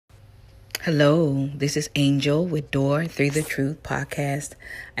Hello, this is Angel with Door Through the Truth podcast.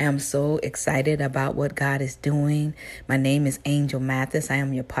 I am so excited about what God is doing. My name is Angel Mathis. I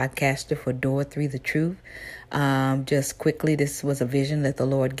am your podcaster for Door Through the Truth. Just quickly, this was a vision that the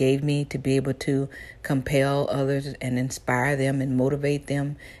Lord gave me to be able to compel others and inspire them and motivate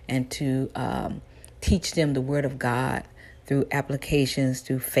them and to teach them the Word of God through applications,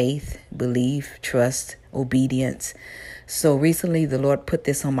 through faith, belief, trust, obedience. So recently the Lord put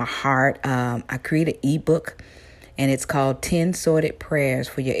this on my heart. I created an ebook and it's called 10 Sorted Prayers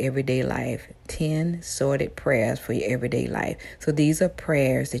for Your Everyday Life. 10 Sorted Prayers for Your Everyday Life. So these are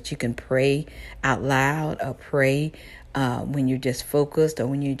prayers that you can pray out loud or pray when you're just focused or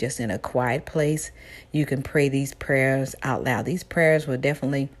when you're just in a quiet place. You can pray these prayers out loud. These prayers were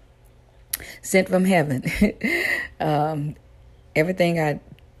definitely sent from heaven. Everything I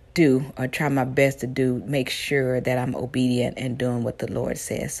do or try my best to do, make sure that I'm obedient and doing what the Lord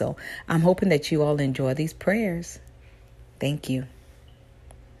says. So I'm hoping that you all enjoy these prayers. Thank you.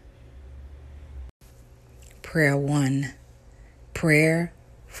 Prayer 1. Prayer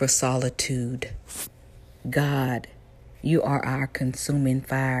for solitude. God, you are our consuming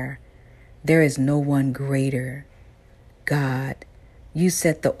fire. There is no one greater. God, you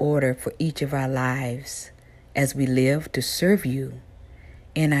set the order for each of our lives as we live to serve you.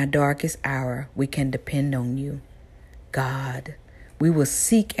 In our darkest hour, we can depend on you. God, we will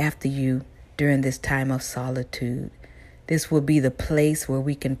seek after you during this time of solitude. This will be the place where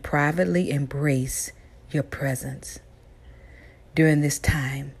we can privately embrace your presence. During this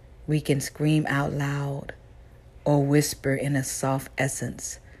time, we can scream out loud or whisper in a soft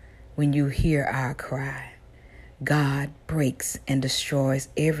essence when you hear our cry. God breaks and destroys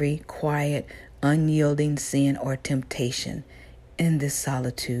every quiet, unyielding sin or temptation. In this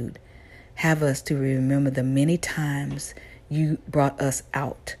solitude, have us to remember the many times you brought us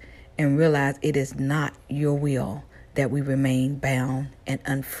out and realize it is not your will that we remain bound and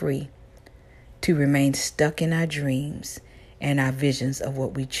unfree, to remain stuck in our dreams and our visions of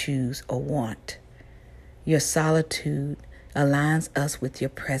what we choose or want. Your solitude aligns us with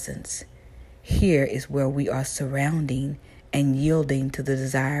your presence. Here is where we are surrounding and yielding to the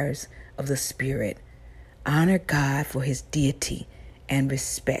desires of the Spirit. Honor God for his deity and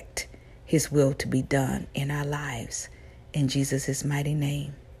respect his will to be done in our lives. In Jesus' mighty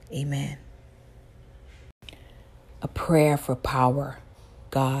name, amen. A prayer for power.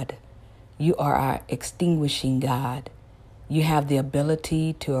 God, you are our extinguishing God. You have the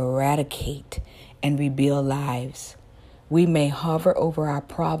ability to eradicate and rebuild lives. We may hover over our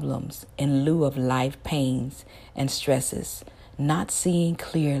problems in lieu of life pains and stresses, not seeing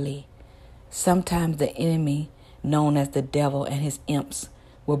clearly. Sometimes the enemy, known as the devil and his imps,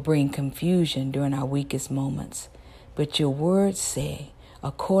 will bring confusion during our weakest moments. But your words say,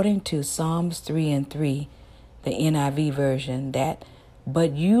 according to Psalms 3:3, the NIV version, that,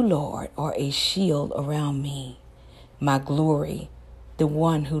 but you, Lord, are a shield around me, my glory, the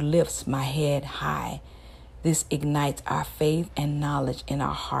one who lifts my head high. This ignites our faith and knowledge in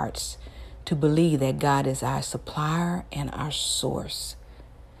our hearts to believe that God is our supplier and our source.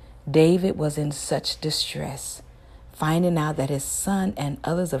 David was in such distress, finding out that his son and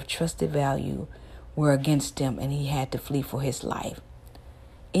others of trusted value were against him and he had to flee for his life.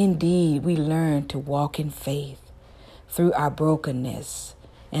 Indeed, we learn to walk in faith through our brokenness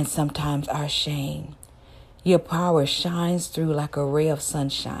and sometimes our shame. Your power shines through like a ray of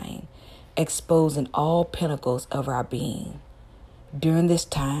sunshine, exposing all pinnacles of our being. During this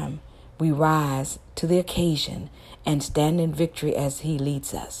time, we rise to the occasion and stand in victory as he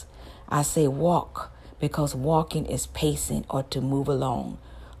leads us. I say walk because walking is pacing or to move along.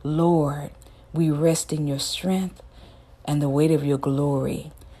 Lord, we rest in your strength and the weight of your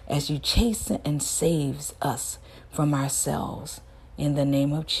glory as you chasten and saves us from ourselves. In the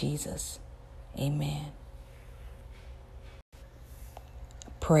name of Jesus, amen.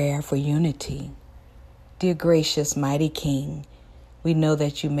 Prayer for unity. Dear gracious, mighty King, we know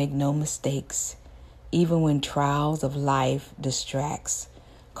that you make no mistakes, even when trials of life distracts,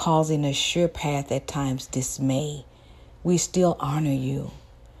 causing a sure path at times dismay. We still honor you.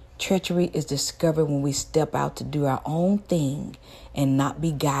 Treachery is discovered when we step out to do our own thing and not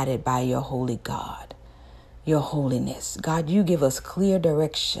be guided by your holy God. Your holiness. God, you give us clear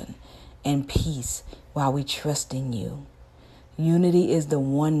direction and peace while we trust in you. Unity is the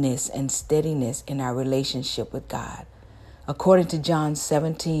oneness and steadiness in our relationship with God. According to John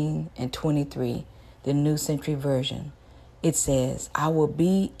 17:23, the New Century Version, it says, I will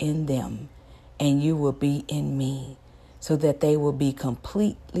be in them and you will be in me, so that they will be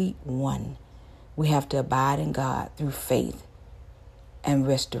completely one. We have to abide in God through faith and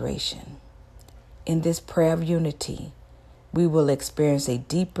restoration. In this prayer of unity, we will experience a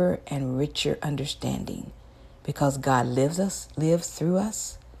deeper and richer understanding because God lives through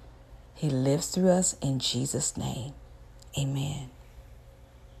us. He lives through us in Jesus' name. Amen.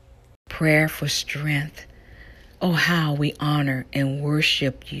 Prayer for strength. Oh, how we honor and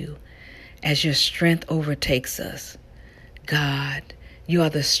worship you as your strength overtakes us. God, you are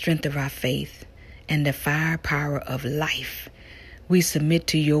the strength of our faith and the firepower of life. We submit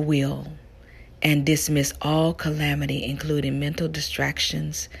to your will and dismiss all calamity, including mental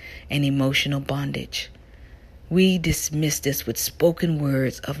distractions and emotional bondage. We dismiss this with spoken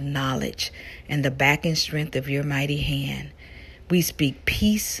words of knowledge and the backing strength of your mighty hand. We speak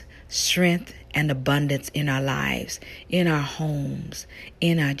peace, strength, and abundance in our lives, in our homes,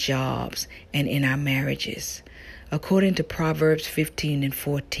 in our jobs, and in our marriages. According to Proverbs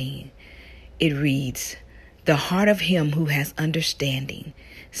 15:14, it reads, "The heart of him who has understanding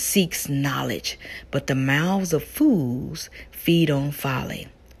seeks knowledge, but the mouths of fools feed on folly."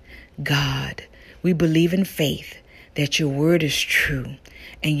 God, we believe in faith that your word is true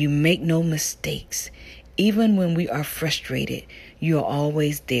and you make no mistakes. Even when we are frustrated, you are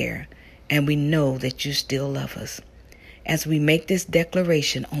always there, and we know that you still love us. As we make this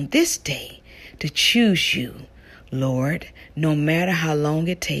declaration on this day to choose you, Lord, no matter how long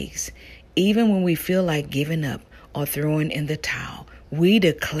it takes, even when we feel like giving up or throwing in the towel, we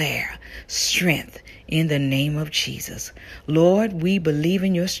declare strength in the name of Jesus. Lord, we believe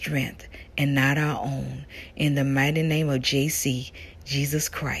in your strength and not our own. In the mighty name of Jesus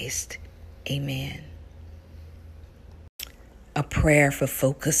Christ. Amen. A prayer for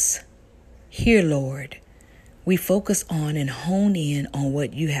focus. Here, Lord, we focus on and hone in on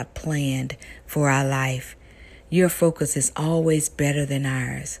what you have planned for our life. Your focus is always better than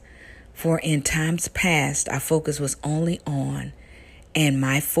ours. For in times past, our focus was only on and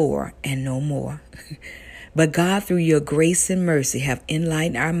my for and no more. But God, through your grace and mercy, have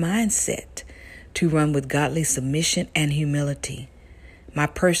enlightened our mindset to run with godly submission and humility. My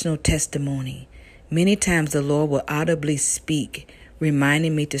personal testimony. Many times the Lord will audibly speak,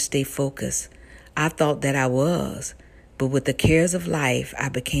 reminding me to stay focused. I thought that I was, but with the cares of life, I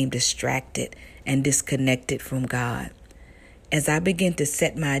became distracted and disconnected from God. As I began to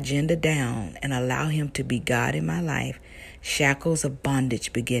set my agenda down and allow him to be God in my life, shackles of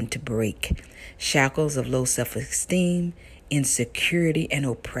bondage began to break. Shackles of low self-esteem, insecurity, and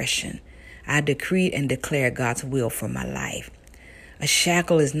oppression. I decreed and declared God's will for my life. A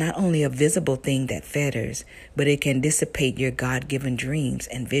shackle is not only a visible thing that fetters, but it can dissipate your God-given dreams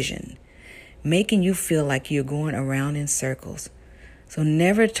and vision, making you feel like you're going around in circles. So you're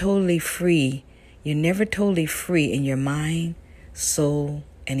never totally free in your mind, soul,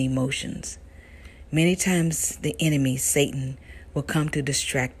 and emotions. Many times the enemy, Satan, will come to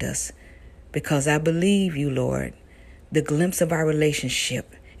distract us because I believe you, Lord. The glimpse of our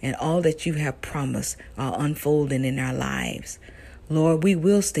relationship and all that you have promised are unfolding in our lives. Lord, we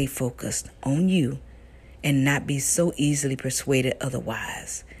will stay focused on you and not be so easily persuaded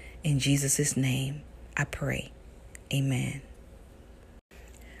otherwise. In Jesus' name, I pray. Amen.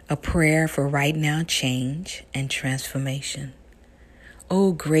 A prayer for right now change and transformation.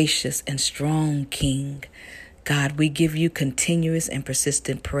 O gracious and strong King, God, we give you continuous and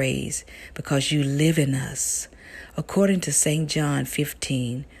persistent praise because you live in us. According to St. John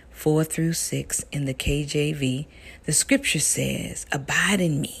 15:4-6 in the KJV, the scripture says, "Abide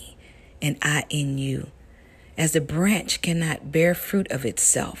in me, and I in you. As the branch cannot bear fruit of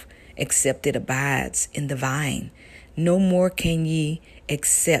itself, except it abides in the vine, no more can ye,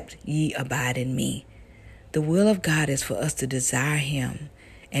 except ye abide in me." The will of God is for us to desire him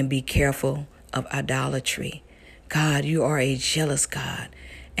and be careful of idolatry. God, you are a jealous God,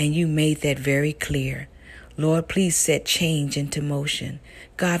 and you made that very clear. Lord, please set change into motion.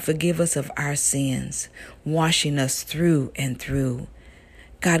 God, forgive us of our sins, washing us through and through.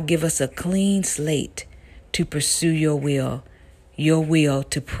 God, give us a clean slate to pursue your will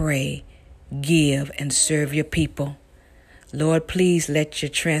to pray, give, and serve your people. Lord, please let your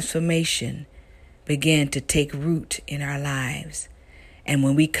transformation begin to take root in our lives. And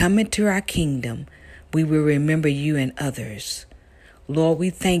when we come into our kingdom, we will remember you and others. Lord, we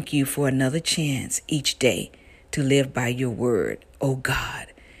thank you for another chance each day to live by your word, oh God.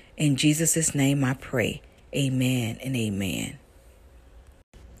 In Jesus' name I pray. Amen and amen.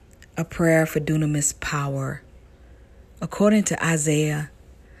 A prayer for dunamis power. According to Isaiah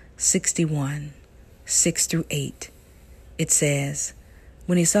 61:6-8, it says,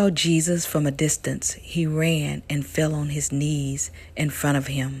 "When he saw Jesus from a distance, he ran and fell on his knees in front of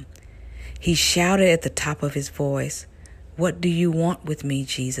him. He shouted at the top of his voice, 'What do you want with me,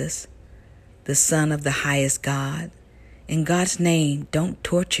 Jesus?' the Son of the highest God. In God's name, don't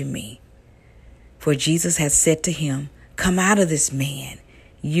torture me. For Jesus had said to him, come out of this man,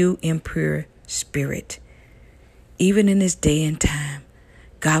 you impure spirit. Even in this day and time,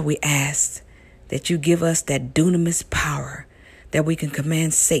 God, we ask that you give us that dunamis power that we can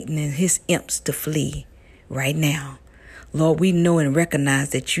command Satan and his imps to flee right now. Lord, we know and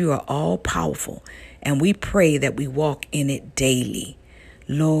recognize that you are all powerful, and we pray that we walk in it daily.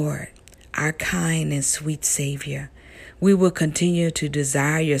 Lord, our kind and sweet Savior, we will continue to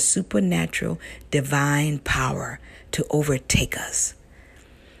desire your supernatural divine power to overtake us.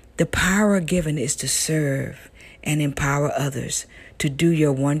 The power given is to serve and empower others to do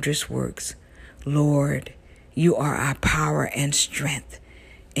your wondrous works. Lord, you are our power and strength.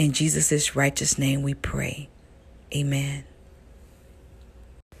 In Jesus' righteous name we pray. Amen.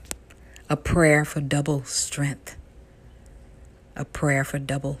 A prayer for double strength. A prayer for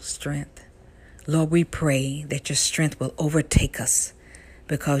double strength. Lord, we pray that your strength will overtake us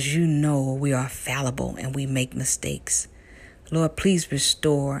because you know we are fallible and we make mistakes. Lord, please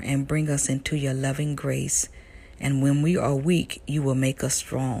restore and bring us into your loving grace. And when we are weak, you will make us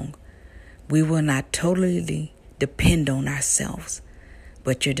strong. We will not totally depend on ourselves,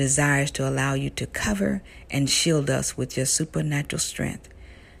 but your desire is to allow you to cover and shield us with your supernatural strength.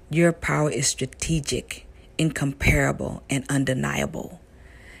 Your power is strategic, incomparable, and undeniable.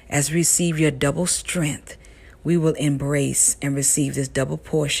 As we receive your double strength, we will embrace and receive this double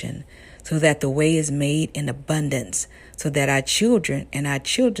portion so that the way is made in abundance, so that our children and our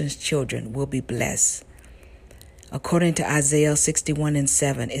children's children will be blessed. According to Isaiah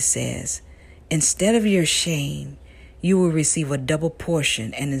 61:7, it says, instead of your shame, you will receive a double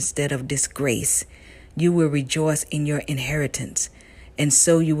portion, and instead of disgrace, you will rejoice in your inheritance. And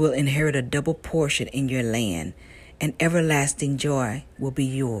so you will inherit a double portion in your land, and everlasting joy will be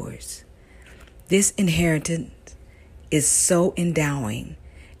yours. This inheritance is so endowing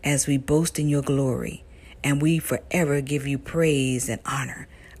as we boast in your glory, and we forever give you praise and honor,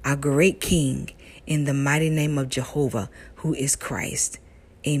 our great King, in the mighty name of Jehovah, who is Christ.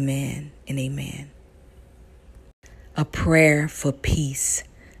 Amen and amen. A prayer for peace.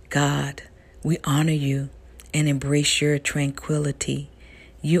 God, we honor you and embrace your tranquility.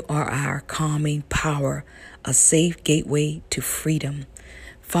 You are our calming power, a safe gateway to freedom.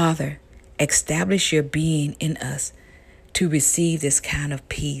 Father, establish your being in us to receive this kind of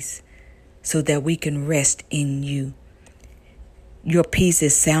peace so that we can rest in you. Your peace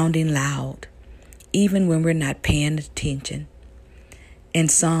is sounding loud, even when we're not paying attention. In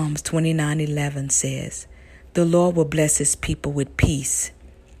Psalms 29:11 says, the Lord will bless his people with peace.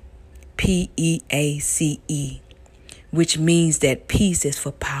 P-E-A-C-E, which means that peace is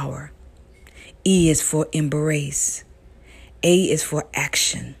for power. E is for embrace. A is for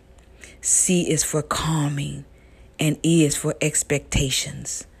action. C is for calming. And E is for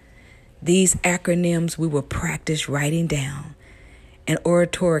expectations. These acronyms we will practice writing down and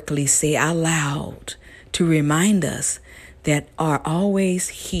oratorically say out loud to remind us that are always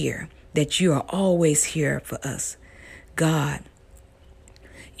here, that you are always here for us. God,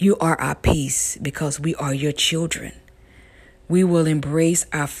 you are our peace because we are your children. We will embrace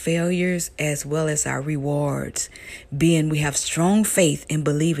our failures as well as our rewards, being we have strong faith in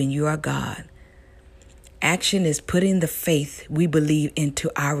believing you are God. Action is putting the faith we believe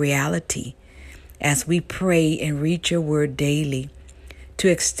into our reality as we pray and read your word daily to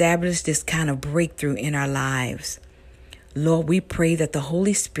establish this kind of breakthrough in our lives. Lord, we pray that the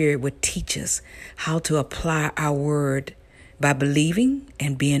Holy Spirit would teach us how to apply our word by believing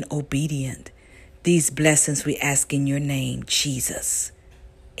and being obedient. These blessings we ask in your name, Jesus.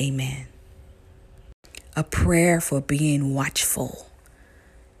 Amen. A prayer for being watchful.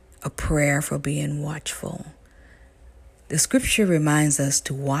 A prayer for being watchful. The scripture reminds us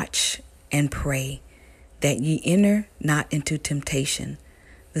to watch and pray that ye enter not into temptation.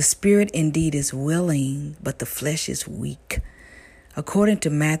 The spirit indeed is willing, but the flesh is weak. According to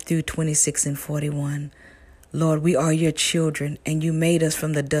Matthew 26:41, Lord, we are your children, and you made us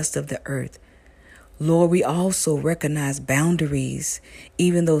from the dust of the earth. Lord, we also recognize boundaries,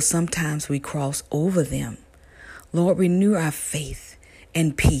 even though sometimes we cross over them. Lord, renew our faith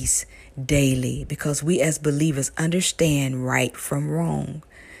and peace daily, because we as believers understand right from wrong.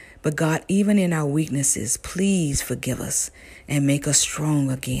 But God, even in our weaknesses, please forgive us and make us strong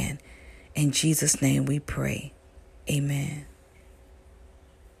again. In Jesus' name we pray. Amen.